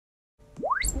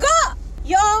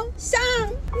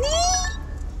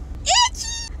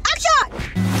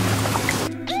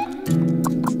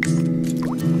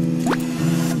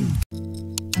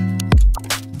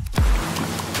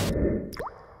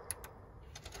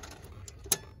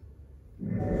お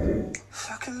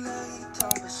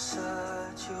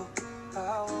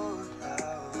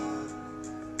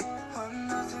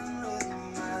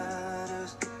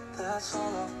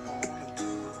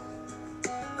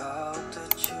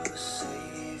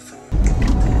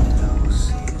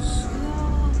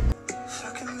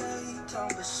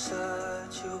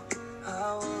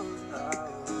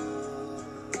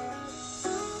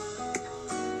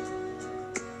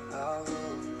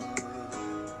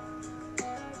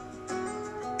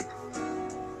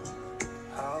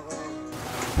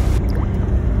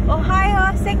は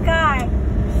よう世界、ウ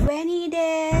ェニー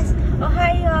です。お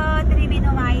はようテレビ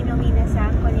の前の皆さ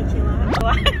ん、こんにち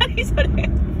は。何それ今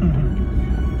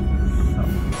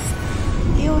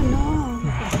日の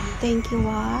天気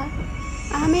は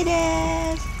雨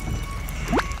です。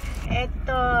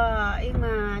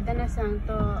今旦那さん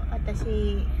と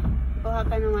私お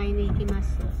墓の前に行きま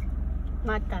す。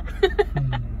またう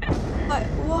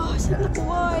わ、そんな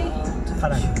怖い。カ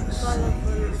ラフル。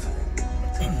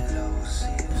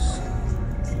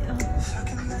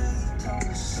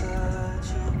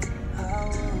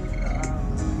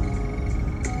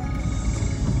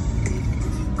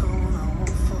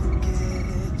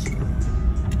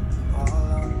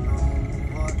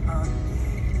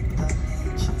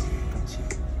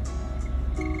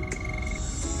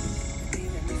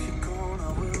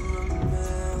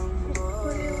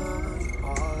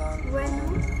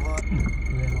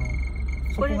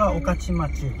ここが御徒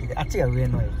町駅で、あっちが上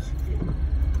野駅。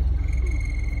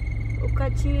御徒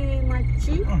町、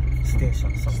ステーショ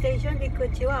ン。そう。ステーションでこ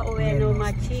っちは上野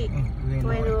町、上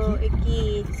野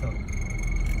駅。そう。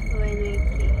上野駅。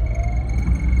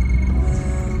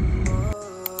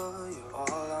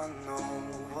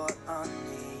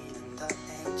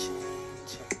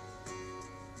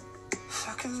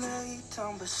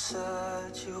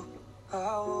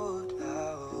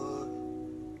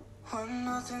When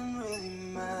nothing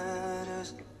really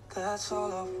matters, that's all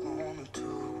I wanna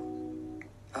do.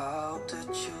 I hope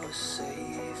that you are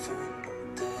safe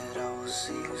and that I will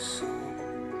see you soon.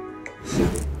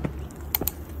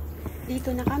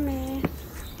 Dito na kami.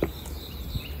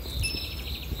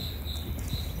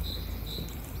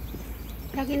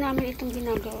 Lagi namin itong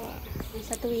ginagawa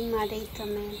sa tuwing ma-date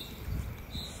kami.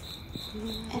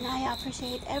 And I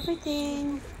appreciate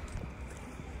everything.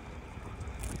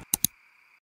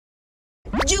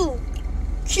 Ju,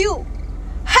 Q,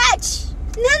 H,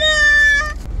 7,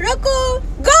 6,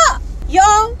 5,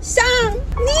 4, 3,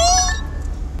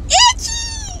 2,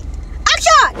 1,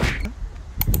 Action!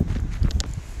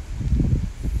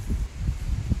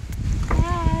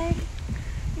 Hi.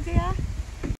 Sige ya.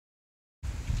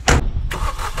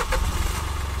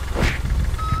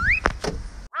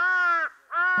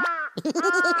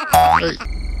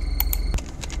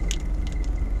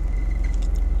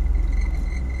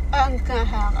 Ang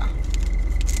kahara.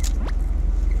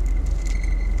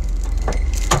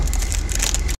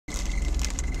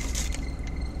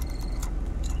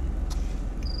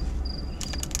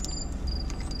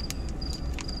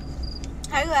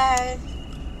 Hi guys.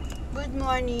 Good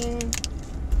morning.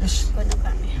 よし。この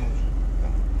髪。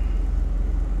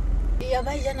や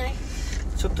ばいじゃない？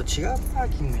ちょっと違うパー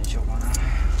キングにしようかな。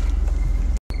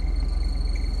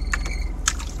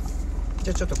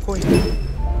じゃあちょっと濃い。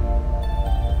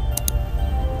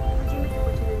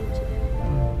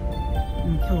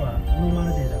今日はノーマ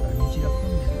ルデーだから道が混んで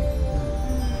る。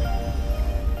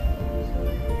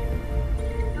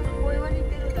なんか声は似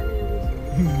てるだね。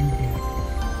似てる。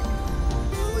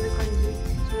こんな感じ。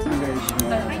お願いします。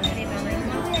はい、ありがとうござい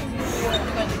ます。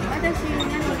私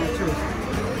何がいい？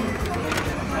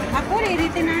あ、これ入れ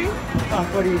てない？あ、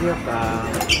これ入れようか。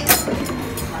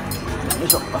よい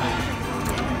しょ。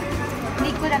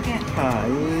2個だけ。はい。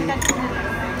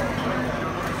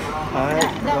はい。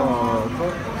どうぞ。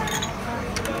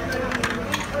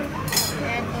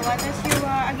私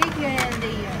は揚げ系で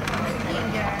いいよ。いい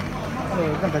んじゃない？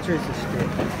なんかチョイスして。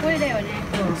これだよね。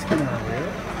好きなの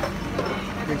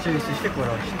で。でチョイスしてこれ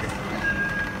をして。で、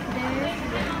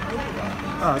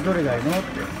あ、どれがいいのって。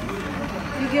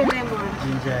ジンジャーレモン。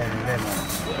ジンジャーエールレモン。お酢。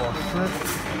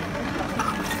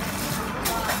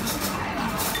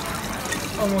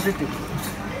あ、もう出てる。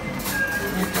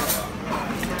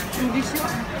いいでしょ。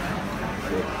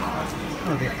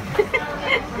ので。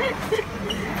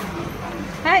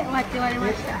はい、終わりま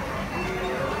した。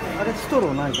あれストロ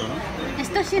ーないかな？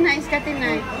ストしない、使って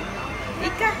ない。いい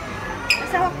か。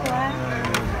朝は怖い。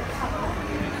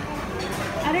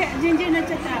あれ、ジンジャーになっ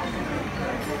ちゃった。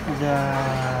じゃ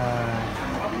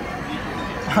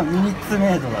あ、ミニッツ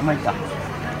メイドだ。まあいいか。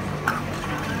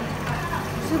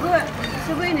す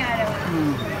ごいねあれは。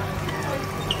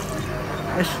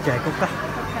よし、じゃあ行こうか。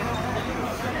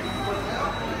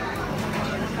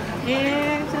そ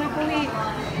のコーヒー。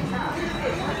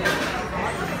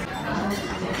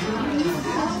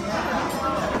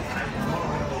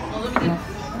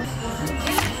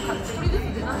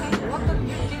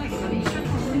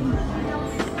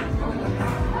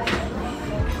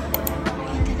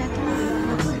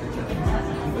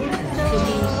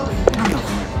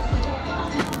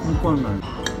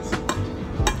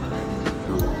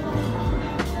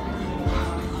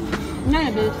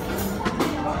何です。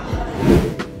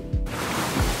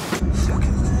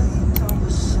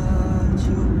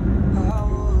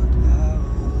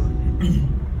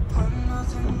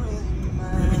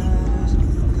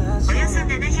およそ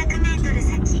700メートル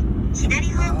先、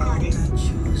左方向です。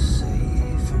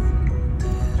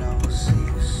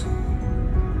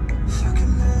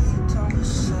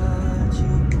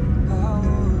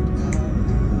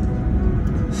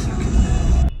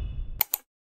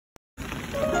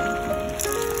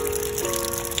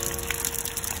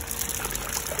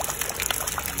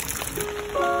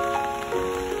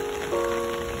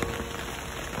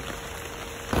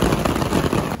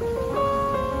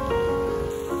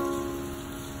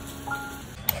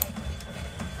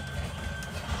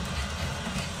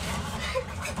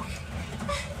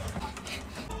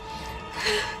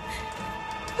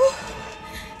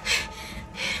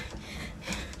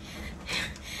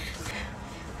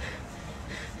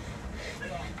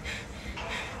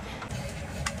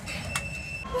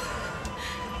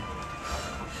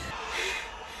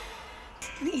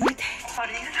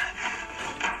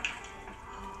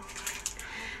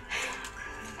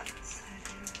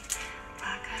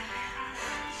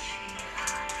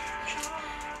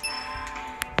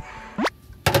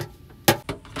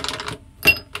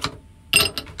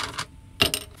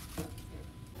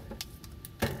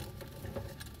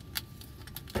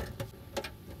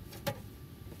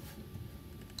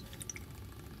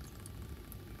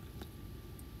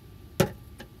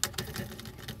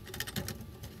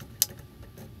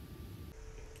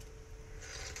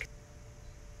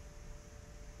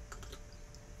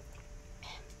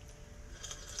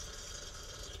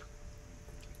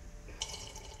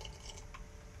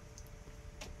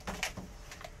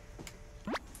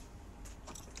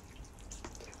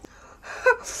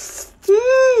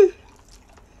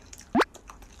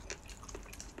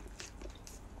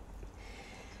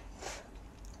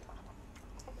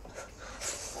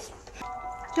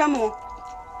じゃあもう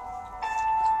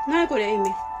何これ意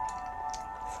味。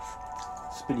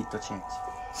スピリットチェン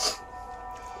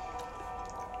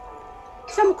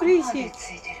じゃあもうクレイジー。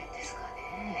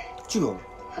ジ。違う。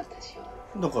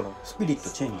だからスピリット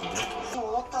チェンジで。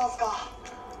戻ったんすか。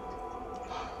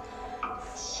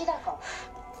日高。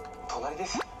隣で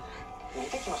す。見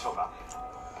てきましょうか。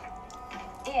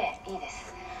いえ、いいで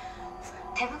す。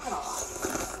手袋は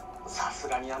さす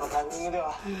がにあのタイミングで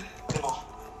は。でも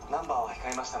ナンバーは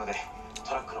控えましたので、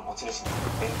トラックの持ち主に行こ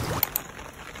うか。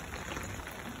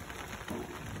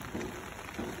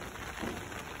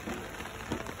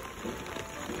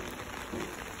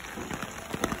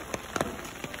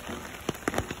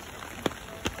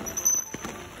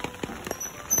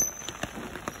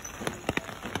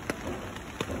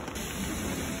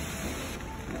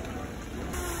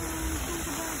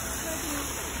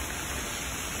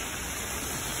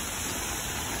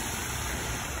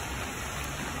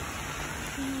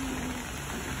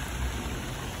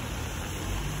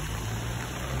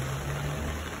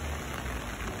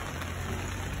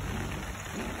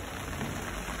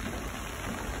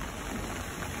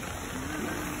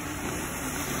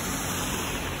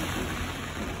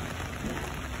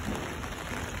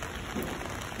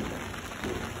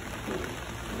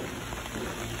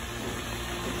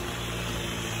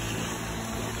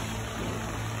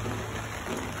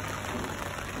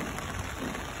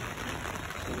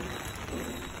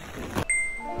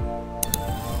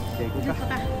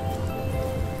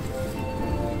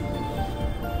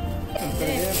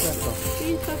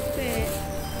ピンカフェ。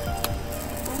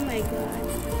Oh my god。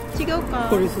違うか。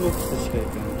ポリスボックスしか行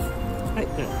かない。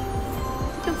はい。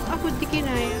ちょっとアップできな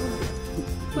いよ。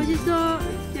ごちそう。や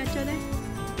っちゃうね。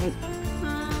はい。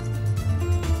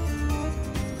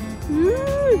美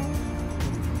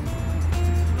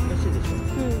味しいでしょ。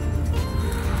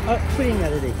あ、プリンが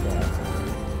出てきた。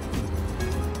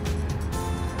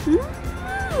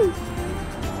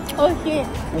美味しい。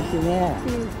美味しいね。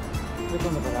今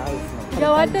度からアイスの。じゃ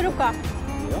あ割ってるか。いい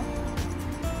よ。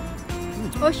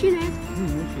美味しいね。美味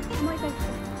しい。もう一回。こ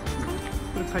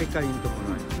れカリカリのとこ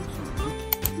ろ。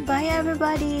Bye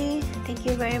everybody. Thank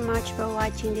you very much for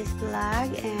watching this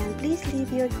vlog, and please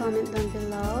leave your comment down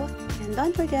below, and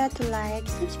don't forget to like,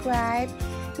 subscribe.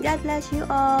 God bless you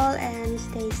all and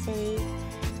stay safe.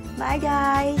 Bye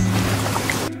guys.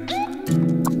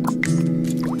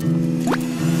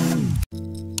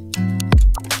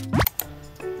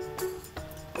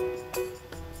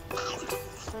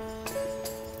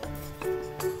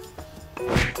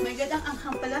 My God, ang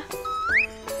anghang pala.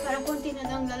 Parang konti na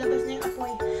lang lalabas na yung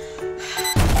apoy.